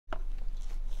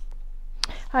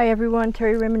Hi everyone,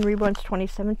 Terry Raymond Reborns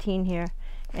 2017 here,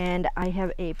 and I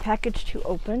have a package to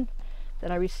open that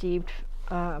I received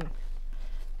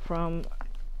from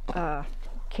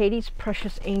Katie's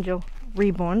Precious Angel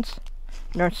Reborns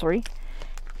Nursery,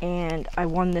 and I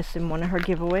won this in one of her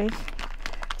giveaways.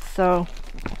 So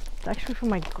it's actually for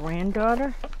my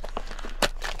granddaughter,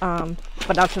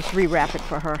 but I'll just rewrap it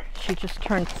for her. She just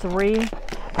turned 3.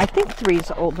 I think 3 is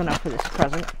old enough for this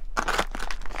present.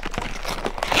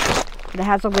 It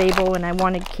has a label, and I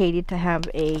wanted Katie to have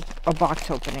a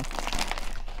box opening.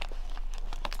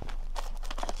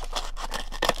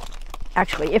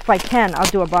 Actually, if I can, I'll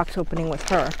do a box opening with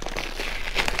her.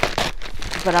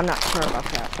 But I'm not sure about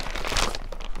that.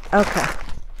 Okay.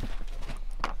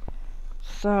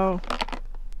 So,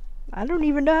 I don't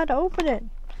even know how to open it.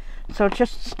 So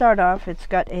just to start off, it's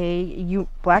got a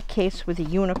black case with a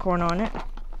unicorn on it.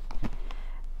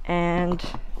 And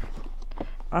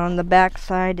on the back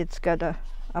side, it's got a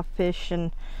fish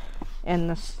and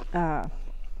the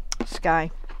sky.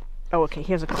 Oh, okay,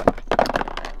 here's a clip.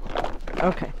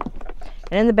 Okay.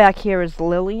 And in the back here is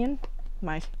Lillian,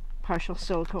 my partial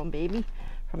silicone baby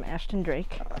from Ashton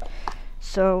Drake.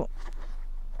 So,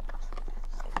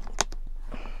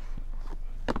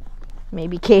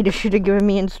 maybe Katie should have given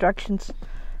me instructions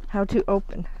how to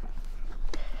open.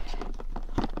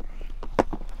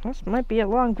 This might be a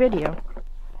long video.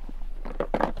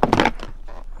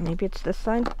 Maybe it's this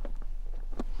side.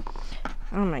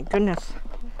 Oh my goodness.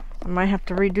 I might have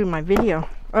to redo my video.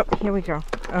 Oh, here we go.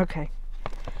 Okay.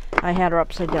 I had her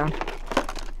upside down.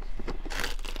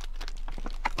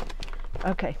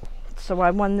 Okay. So I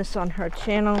won this on her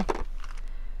channel.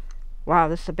 Wow,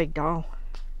 this is a big doll.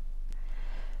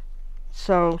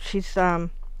 So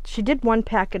she did one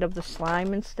packet of the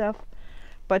slime and stuff,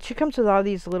 but she comes with all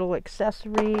these little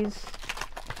accessories.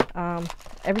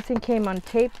 Everything came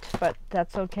untaped, but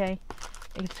that's okay.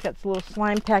 It's got little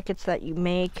slime packets that you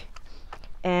make.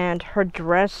 And her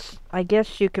dress, I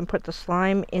guess you can put the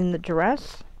slime in the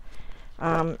dress.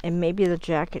 And maybe the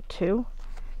jacket too.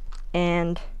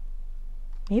 And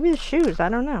maybe the shoes, I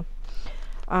don't know.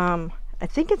 I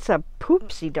think it's a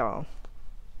Poopsie doll.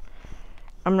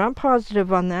 I'm not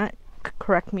positive on that.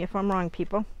 Correct me if I'm wrong,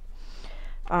 people.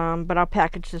 But I'll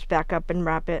package this back up and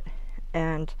wrap it.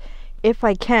 And if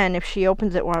I can, if she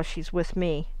opens it while she's with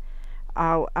me,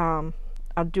 I'll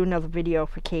do another video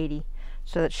for Katie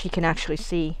so that she can actually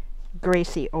see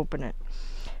Gracie open it.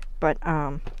 But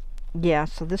yeah,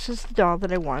 so this is the doll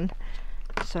that I won.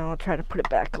 So I'll try to put it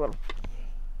back a little.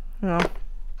 No,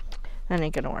 that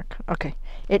ain't gonna work. Okay,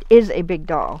 it is a big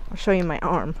doll. I'll show you my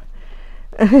arm.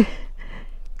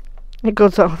 It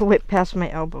goes all the way past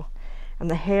my elbow, and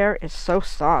the hair is so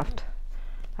soft.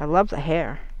 I love the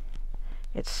hair.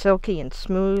 It's silky and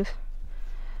smooth.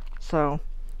 So,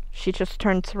 she just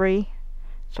turned 3.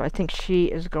 So I think she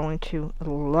is going to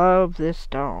love this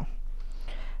doll.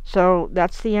 So,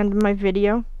 that's the end of my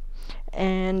video.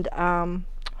 And,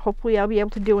 hopefully I'll be able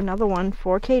to do another one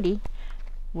for Katie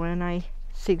when I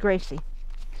see Gracie.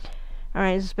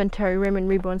 Alright, this has been Terry Raymond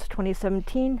Reborns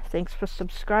 2017. Thanks for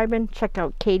subscribing. Check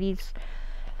out Katie's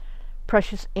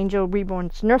Precious Angel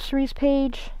Reborns Nurseries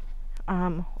page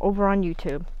over on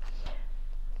YouTube.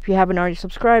 If you haven't already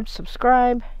subscribed,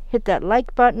 subscribe, hit that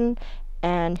like button,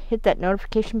 and hit that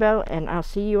notification bell, and I'll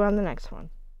see you on the next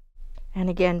one. And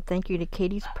again, thank you to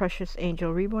Katie's Precious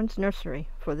Angel Reborns Nursery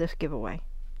for this giveaway.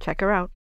 Check her out.